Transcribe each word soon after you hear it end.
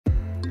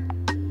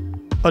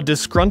A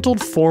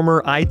disgruntled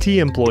former IT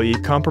employee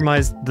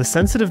compromised the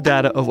sensitive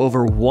data of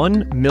over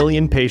 1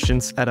 million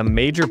patients at a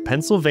major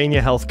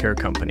Pennsylvania healthcare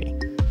company.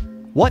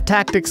 What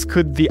tactics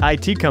could the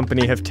IT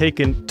company have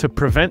taken to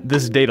prevent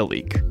this data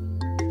leak?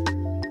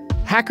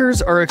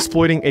 Hackers are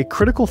exploiting a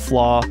critical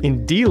flaw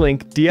in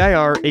D-Link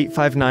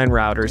DIR-859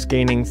 routers,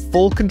 gaining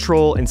full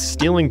control and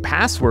stealing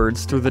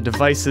passwords through the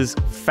device's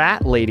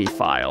Fat Lady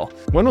file.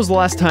 When was the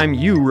last time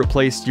you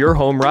replaced your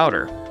home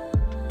router?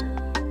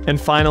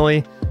 And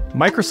finally,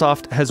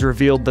 Microsoft has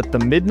revealed that the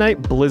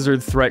Midnight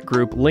Blizzard threat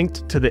group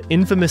linked to the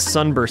infamous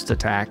Sunburst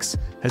attacks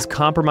has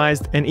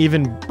compromised an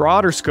even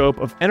broader scope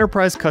of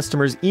enterprise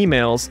customers'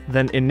 emails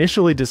than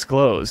initially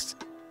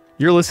disclosed.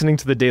 You're listening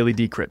to the Daily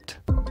Decrypt.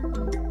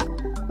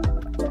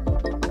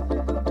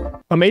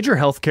 A major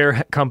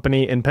healthcare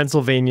company in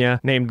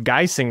Pennsylvania named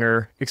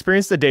Geisinger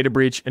experienced a data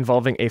breach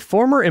involving a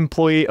former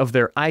employee of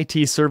their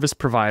IT service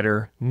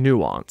provider,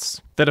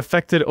 Nuance, that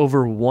affected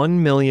over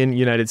 1 million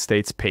United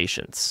States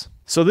patients.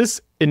 So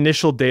this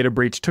initial data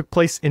breach took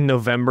place in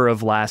November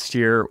of last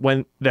year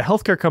when the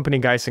healthcare company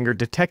Geisinger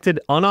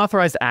detected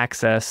unauthorized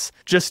access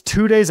just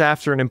 2 days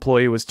after an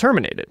employee was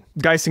terminated.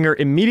 Geisinger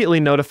immediately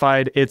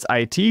notified its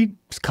IT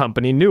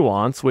company,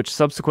 Nuance, which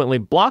subsequently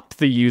blocked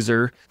the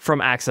user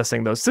from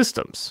accessing those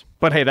systems.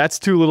 But hey, that's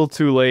too little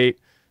too late.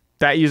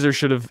 That user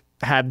should have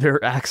had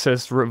their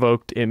access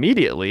revoked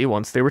immediately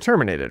once they were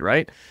terminated,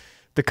 right?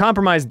 The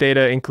compromised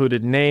data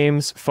included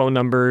names, phone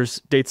numbers,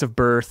 dates of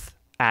birth,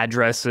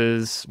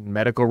 addresses,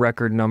 medical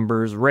record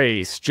numbers,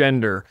 race,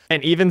 gender,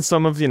 and even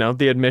some of,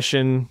 the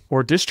admission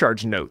or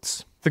discharge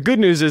notes. The good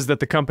news is that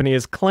the company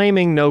is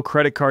claiming no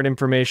credit card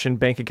information,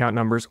 bank account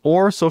numbers,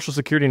 or social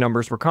security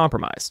numbers were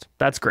compromised.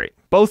 That's great.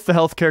 Both the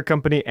healthcare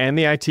company and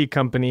the IT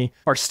company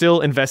are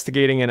still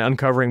investigating and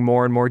uncovering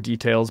more and more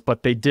details,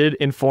 but they did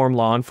inform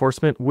law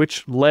enforcement,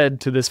 which led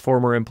to this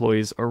former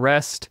employee's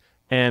arrest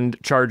and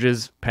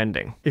charges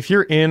pending. If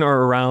you're in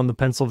or around the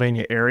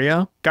Pennsylvania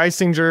area,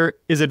 Geisinger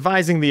is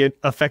advising the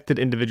affected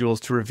individuals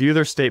to review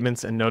their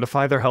statements and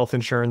notify their health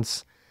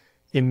insurance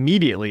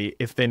immediately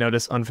if they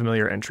notice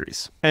unfamiliar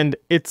entries. And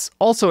it's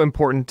also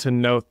important to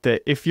note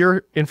that if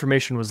your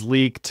information was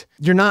leaked,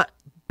 you're not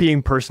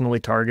being personally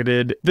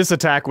targeted. This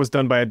attack was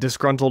done by a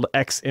disgruntled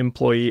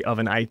ex-employee of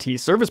an IT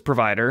service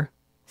provider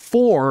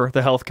for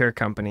the healthcare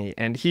company,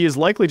 and he is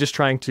likely just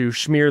trying to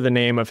smear the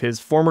name of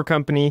his former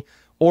company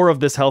or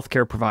of this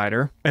healthcare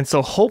provider. And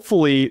so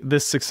hopefully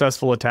this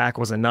successful attack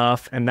was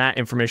enough and that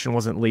information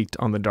wasn't leaked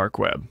on the dark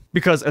web.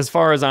 Because as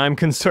far as I'm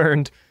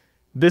concerned,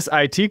 this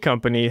IT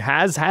company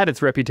has had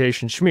its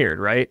reputation smeared,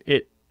 right?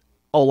 It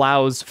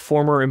allows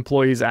former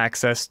employees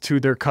access to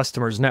their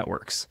customers'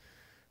 networks.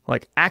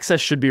 Like, access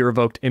should be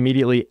revoked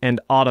immediately and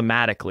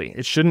automatically.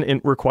 It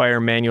shouldn't require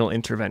manual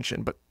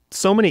intervention, but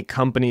so many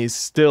companies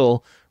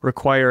still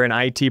require an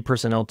IT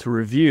personnel to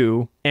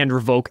review and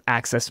revoke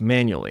access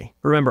manually.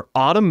 Remember,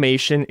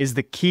 automation is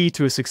the key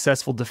to a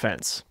successful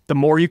defense. The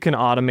more you can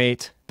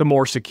automate, the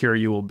more secure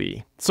you will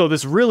be. So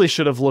this really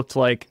should have looked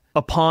like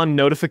upon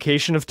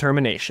notification of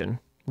termination,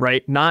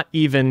 right? Not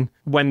even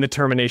when the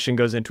termination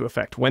goes into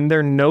effect. When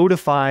they're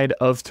notified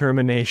of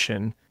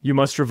termination, you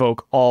must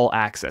revoke all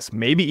access,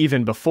 maybe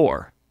even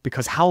before,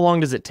 because how long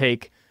does it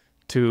take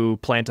to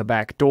plant a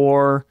back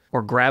door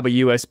or grab a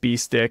USB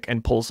stick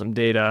and pull some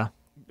data?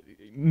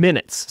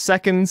 Minutes,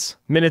 seconds,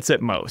 minutes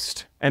at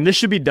most. And this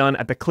should be done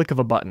at the click of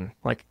a button.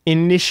 Like,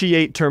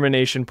 initiate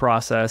termination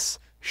process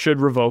should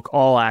revoke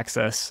all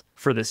access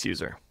for this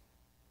user.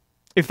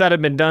 If that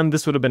had been done,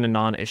 this would have been a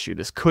non-issue.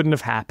 This couldn't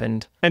have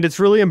happened. And it's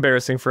really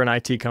embarrassing for an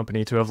IT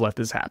company to have let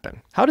this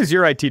happen. How does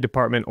your IT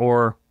department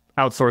or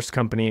outsourced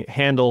company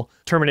handle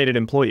terminated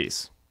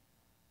employees?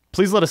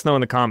 Please let us know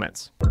in the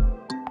comments.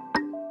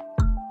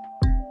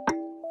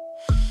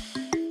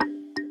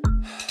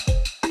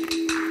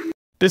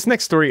 This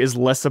next story is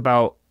less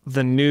about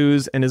the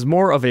news and is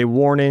more of a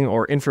warning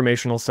or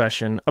informational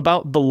session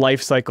about the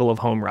life cycle of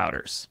home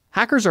routers.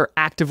 Hackers are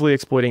actively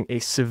exploiting a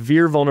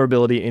severe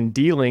vulnerability in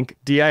D-Link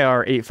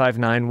DIR-859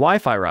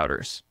 Wi-Fi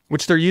routers,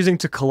 which they're using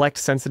to collect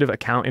sensitive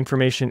account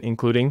information,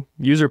 including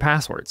user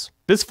passwords.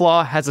 This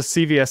flaw has a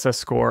CVSS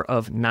score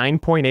of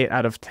 9.8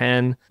 out of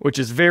 10, which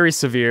is very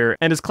severe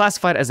and is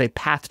classified as a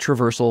path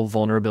traversal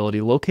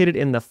vulnerability located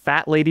in the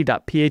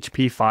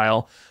fatlady.php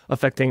file,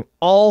 affecting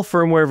all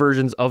firmware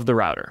versions of the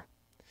router.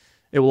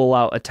 It will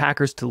allow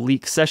attackers to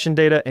leak session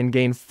data and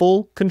gain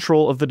full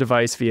control of the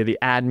device via the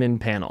admin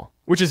panel,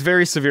 which is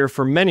very severe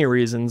for many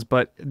reasons,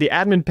 but the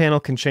admin panel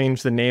can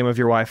change the name of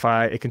your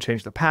Wi-Fi, it can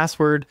change the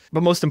password,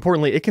 but most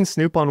importantly, it can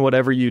snoop on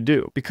whatever you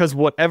do, because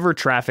whatever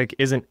traffic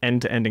isn't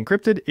end-to-end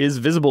encrypted is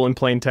visible in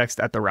plain text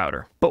at the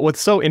router. But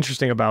what's so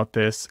interesting about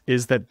this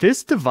is that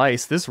this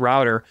device, this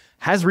router,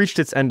 has reached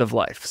its end of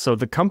life. So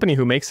the company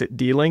who makes it,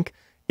 D-Link,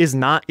 is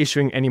not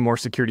issuing any more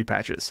security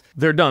patches.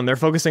 They're done. They're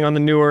focusing on the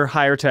newer,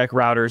 higher tech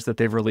routers that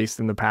they've released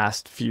in the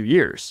past few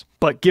years.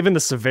 But given the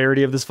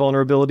severity of this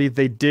vulnerability,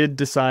 they did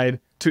decide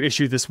to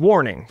issue this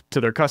warning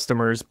to their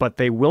customers, but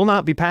they will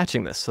not be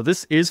patching this. So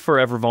this is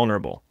forever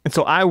vulnerable. And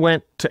so I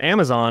went to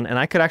Amazon and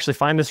I could actually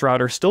find this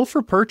router still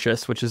for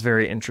purchase, which is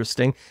very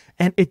interesting.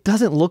 And it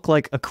doesn't look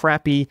like a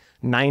crappy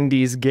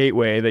 90s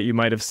gateway that you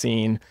might have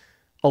seen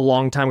a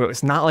long time ago.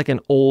 It's not like an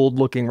old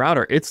looking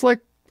router. It's like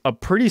a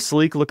pretty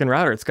sleek looking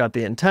router. It's got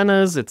the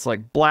antennas, it's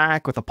like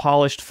black with a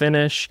polished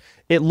finish.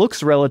 It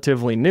looks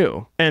relatively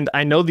new. And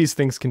I know these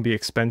things can be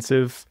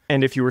expensive.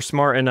 And if you were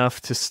smart enough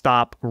to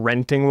stop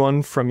renting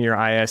one from your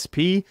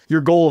ISP,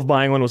 your goal of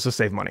buying one was to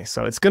save money.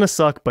 So it's gonna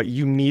suck, but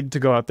you need to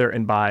go out there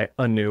and buy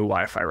a new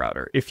Wi-Fi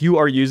router. If you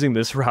are using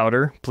this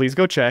router, please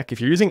go check. If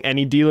you're using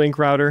any D-Link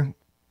router,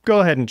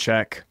 go ahead and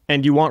check.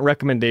 And you want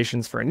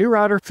recommendations for a new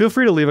router, feel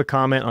free to leave a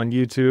comment on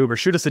YouTube or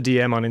shoot us a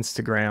DM on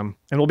Instagram,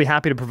 and we'll be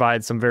happy to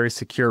provide some very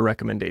secure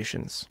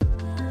recommendations.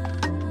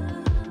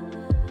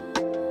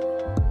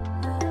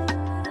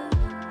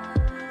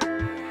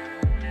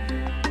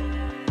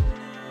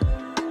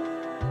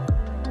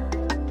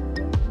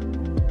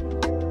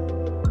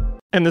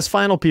 And this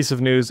final piece of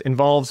news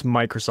involves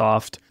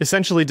Microsoft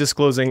essentially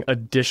disclosing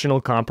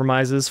additional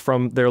compromises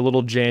from their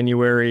little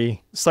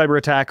January cyber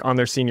attack on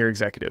their senior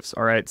executives.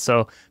 All right,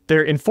 so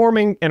they're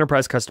informing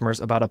enterprise customers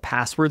about a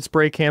password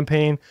spray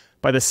campaign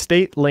by the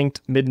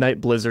state-linked Midnight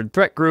Blizzard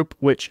threat group,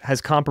 which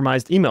has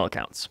compromised email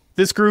accounts.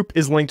 This group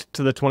is linked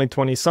to the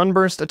 2020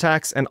 Sunburst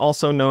attacks and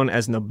also known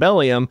as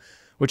Nobelium,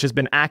 which has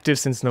been active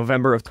since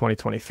November of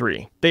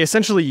 2023. They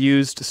essentially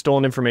used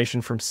stolen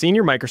information from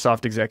senior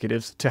Microsoft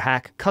executives to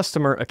hack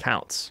customer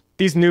accounts.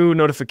 These new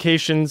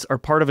notifications are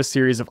part of a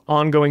series of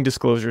ongoing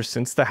disclosures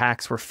since the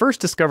hacks were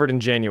first discovered in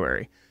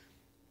January.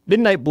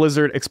 Midnight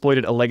Blizzard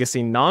exploited a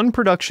legacy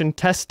non-production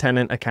test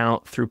tenant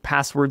account through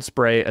password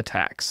spray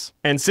attacks.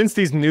 And since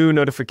these new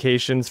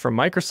notifications from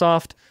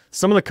Microsoft,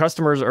 some of the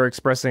customers are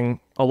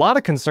expressing a lot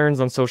of concerns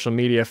on social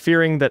media,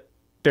 fearing that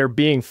they're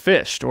being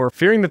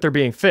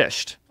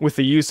phished with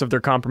the use of their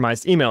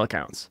compromised email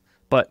accounts.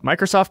 But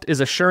Microsoft is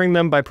assuring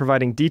them by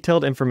providing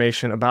detailed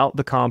information about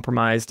the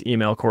compromised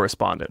email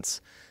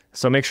correspondence.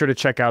 So make sure to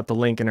check out the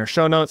link in our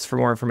show notes for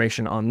more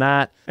information on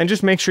that. And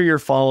just make sure you're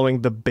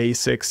following the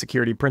basic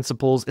security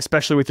principles,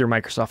 especially with your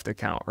Microsoft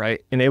account,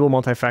 right? Enable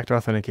multi-factor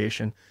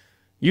authentication,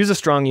 use a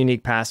strong,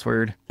 unique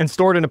password, and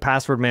store it in a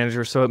password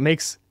manager so it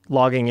makes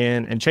logging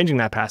in and changing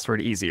that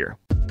password easier.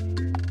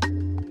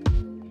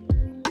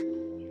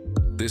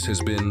 This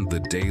has been the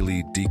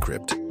Daily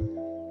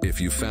Decrypt.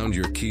 If you found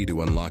your key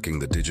to unlocking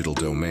the digital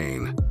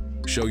domain,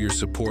 show your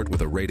support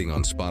with a rating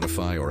on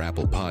Spotify or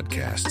Apple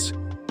Podcasts.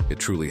 It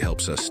truly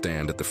helps us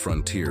stand at the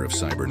frontier of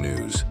cyber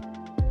news.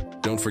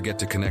 Don't forget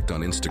to connect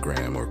on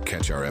Instagram or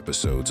catch our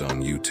episodes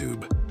on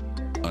YouTube.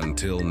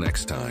 Until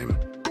next time,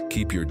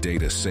 keep your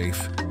data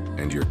safe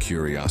and your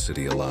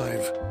curiosity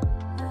alive.